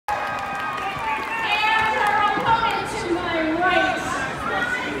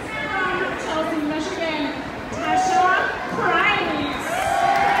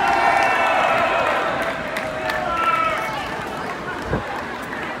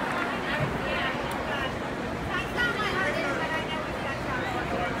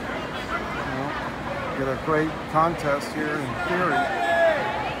get a great contest here in theory.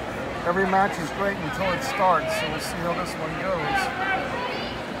 Every match is great until it starts, so we'll see how this one goes.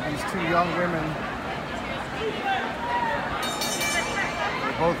 These two young women,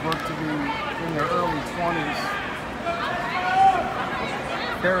 they both look to be in their early 20s.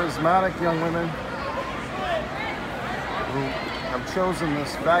 Charismatic young women who have chosen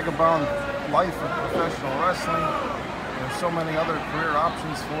this vagabond life of professional wrestling. There's so many other career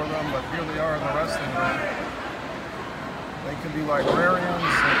options for them, but here they are in the wrestling ring. They could be librarians,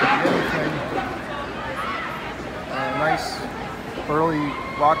 they could be anything. Nice early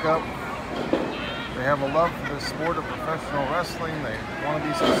lock-up. They have a love for the sport of professional wrestling. They want to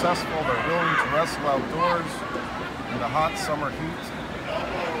be successful. They're willing to wrestle outdoors in the hot summer heat.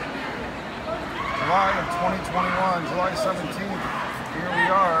 July of 2021, July 17th, here we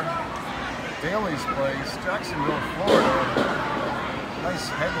are. Daly's Place, Jacksonville, Florida. Nice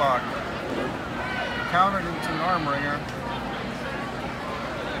headlock. Countered into an arm wringer.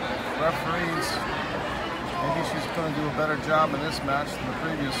 Referees, maybe she's going to do a better job in this match than the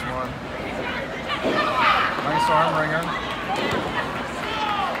previous one. Nice arm wringer.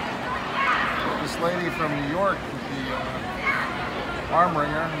 This lady from New York with the arm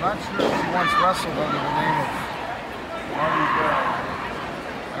wringer. I'm not sure if she once wrestled under the name of Marty Bell.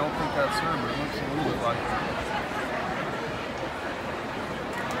 I don't think that's her, but it looks a little bit like her.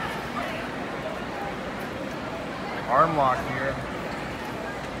 Arm lock here.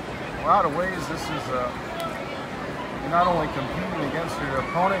 In a lot of ways, this is you're not only competing against your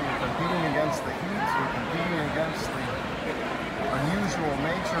opponent, you're competing against the heat, you're competing against the unusual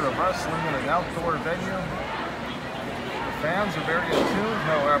nature of wrestling in an outdoor venue. The fans are very attuned,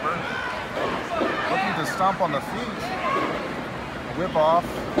 however, looking to stomp on the feet. A whip off,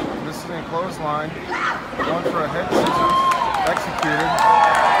 missing a clothesline, going for a head scissors, executed.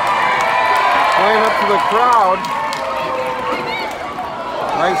 Playing up to the crowd.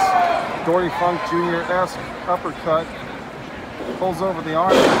 Nice Dory Funk Jr.-esque uppercut. Pulls over the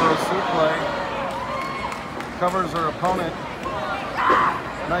arm for a suplex. Covers her opponent.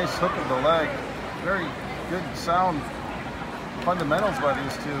 Nice hook of the leg. Very good sound fundamentals by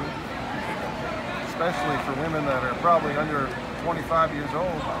these two. Especially for women that are probably under 25 years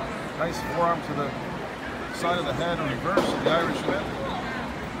old. Nice forearm to the side of the head in reverse of the Irish whip.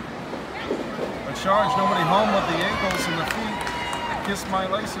 A charge, nobody home with the ankles and the feet. Kiss my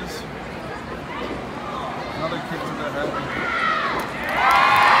laces. Another kick to the head.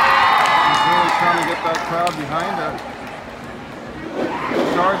 She's really trying to get that crowd behind her.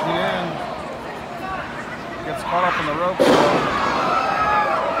 Charging in. Gets caught up in the ropes.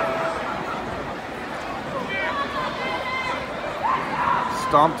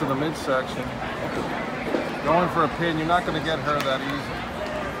 Stomp to the midsection. Going for a pin. You're not going to get her that easy.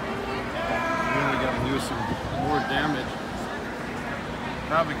 You're really going to do some more damage.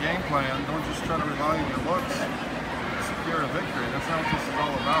 Have a game plan. Don't just try to rely on your looks to secure a victory. That's not what this is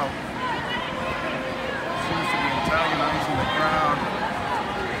all about. Seems to be antagonizing the crowd.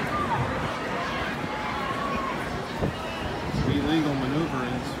 Illegal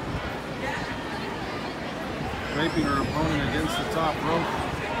maneuverings. Raping her opponent against the top rope.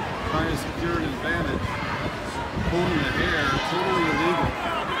 Trying to secure an advantage. Pulling the hair. Totally illegal.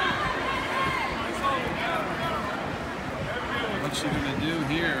 What's she going to do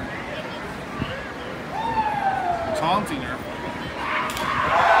here? Taunting her.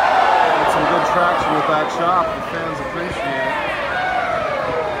 Get some good traction with that chop. The fans appreciate it.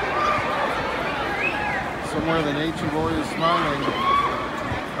 Somewhere the nature boy is smiling.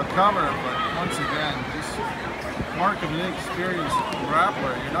 A cover, but once again, just mark of an inexperienced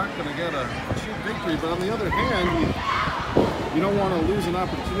grappler. You're not going to get a cheap victory, but on the other hand, you don't want to lose an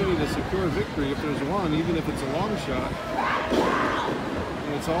opportunity to secure a victory if there's one, even if it's a long shot.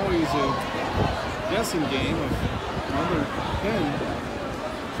 And it's always a guessing game of another pin.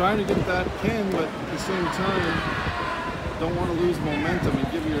 Trying to get that pin, but at the same time, don't want to lose momentum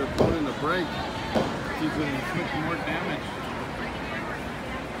and give your opponent a break. You can inflict more damage.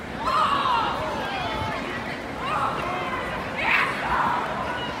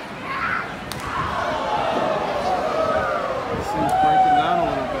 This thing's breaking down a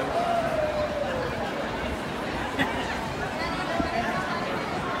little bit.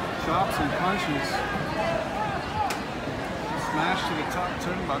 Chops and punches. Smash to the top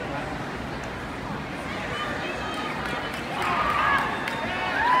turnbuckle.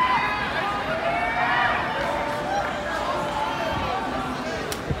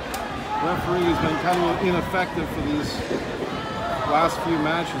 Referee has been kind of ineffective for these last few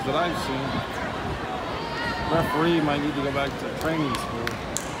matches that I've seen. Referee might need to go back to training school.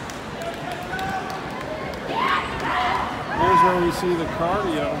 Here's where we see the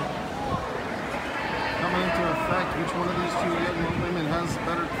cardio coming into effect. Which one of these two young women has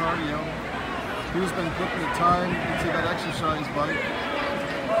better cardio? Who's been putting the time into that exercise bike?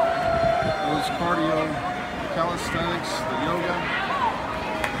 Those cardio calisthenics, the yoga.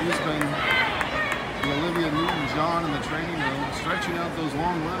 Who's been the Olivia Newton-John in the training room, stretching out those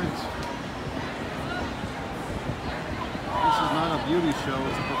long legs. This is not a beauty show,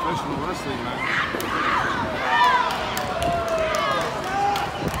 it's a professional wrestling match.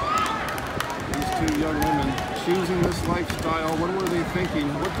 These two young women choosing this lifestyle. What were they thinking?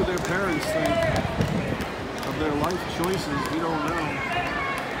 What did their parents think of their life choices? We don't know.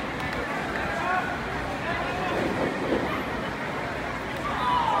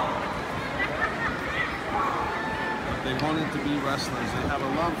 They wanted to be wrestlers. They have a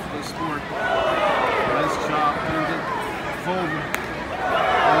love for the sport. Nice job. Couldn't get full, a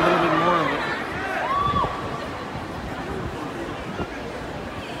little bit more of it.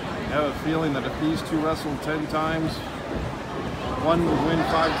 I have a feeling that if these two wrestled 10 times, one would win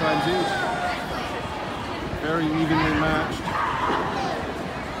 5 times each. Very evenly matched.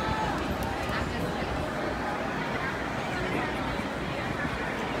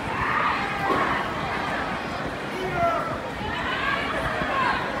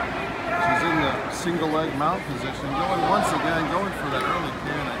 Single leg mount position, once again going for that early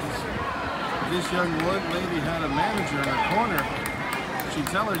pin. This young lady had a manager in her corner. She'd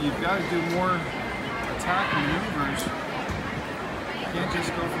tell her, you've got to do more attack maneuvers. You can't just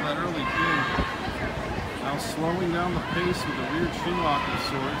go for that early pin. Now slowing down the pace with a weird chin lock of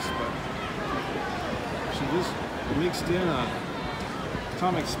sorts, but she just mixed in a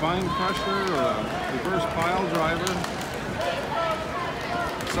atomic spine crusher or a reverse pile driver.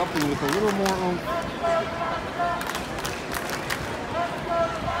 Something with a little more oomph.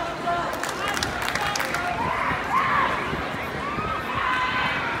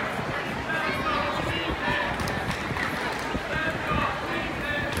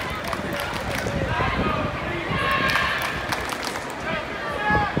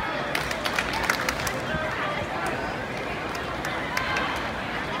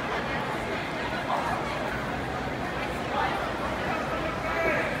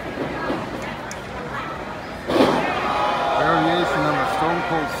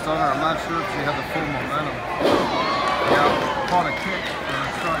 Stunner. I'm not sure if she had the full momentum. Yeah, caught a kick in a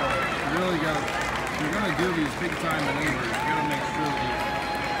struggle. You really got to, if you're going to do these big time maneuvers, you got to make sure that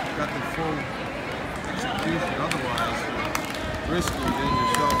you've got the full execution. Otherwise, risking getting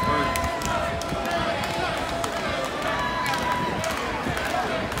yourself hurt.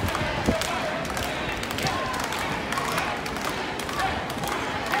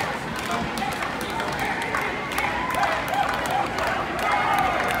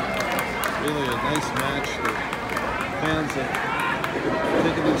 Nice match. The fans have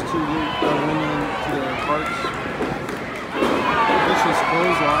taken these two young women into their hearts. Vicious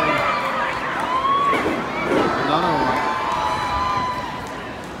clothesline. Another one.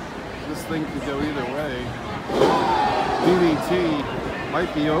 This thing could go either way. DDT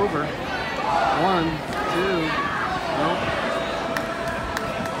might be over. 1, 2. Nope.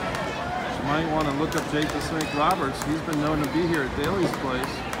 You might want to look up Jake the Snake Roberts. He's been known to be here at Daly's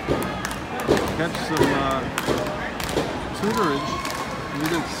place. Catch some tutorage. You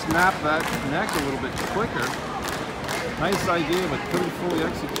need to snap that neck a little bit quicker. Nice idea, but couldn't fully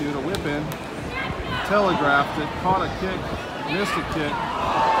execute. A whip in. Telegraphed it. Caught a kick. Missed a kick.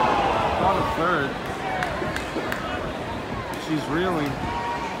 Caught a third. She's reeling.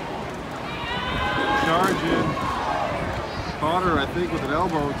 Charge in. Caught her, I think, with an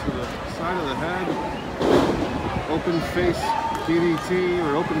elbow to the side of the head. Open face DDT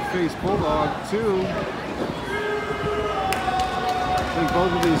or open face bulldog 2. I think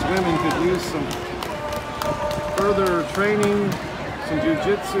both of these women could use some further training, some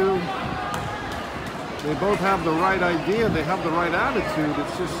jiu-jitsu. They both have the right idea, they have the right attitude.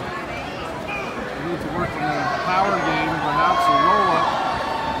 It's just they need to work on their power game, perhaps a roll-up.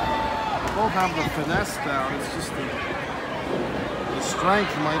 They both have the finesse down. It's just the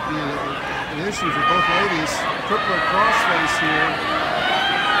strength might be an issue for both ladies. Crippler crossface here.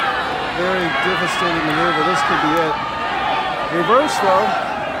 Very devastating maneuver. This could be it. Reverse though.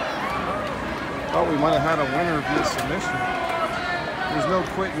 Thought we might have had a winner via submission. There's no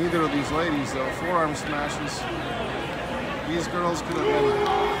quit in either of these ladies though. Forearm smashes. These girls could have been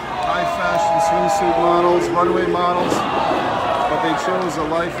high fashion swimsuit models, runway models, but they chose a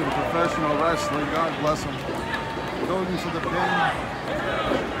life in professional wrestling. God bless them. Going for the pin.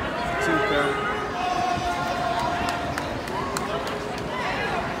 2 count.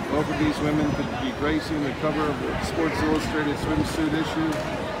 Both of these women could be gracing the cover of the Sports Illustrated swimsuit issue,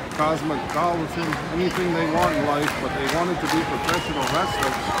 Cosmopolitan, anything they want in life, but they wanted to be professional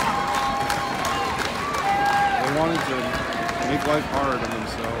wrestlers. They wanted to make life hard on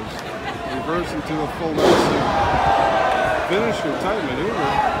themselves. Reverse into a full medicine. Finish your tight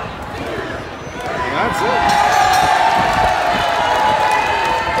maneuver. And that's it.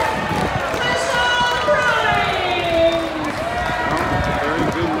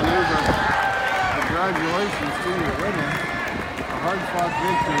 Congratulations to your winner. A hard-fought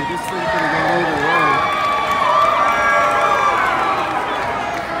victory. This thing could have gone either way.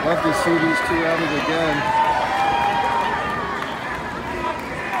 Love to see these two at it again.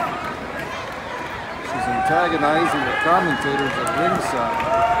 She's antagonizing the commentators at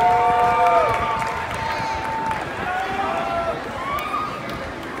ringside.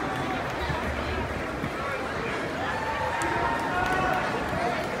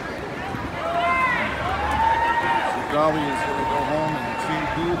 Dolly is going to go home and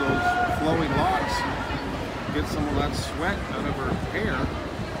shampoo those flowing locks, get some of that sweat out of her hair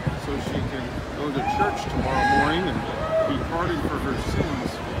so she can go to church tomorrow morning and be pardoned for her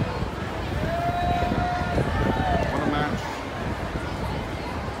sins.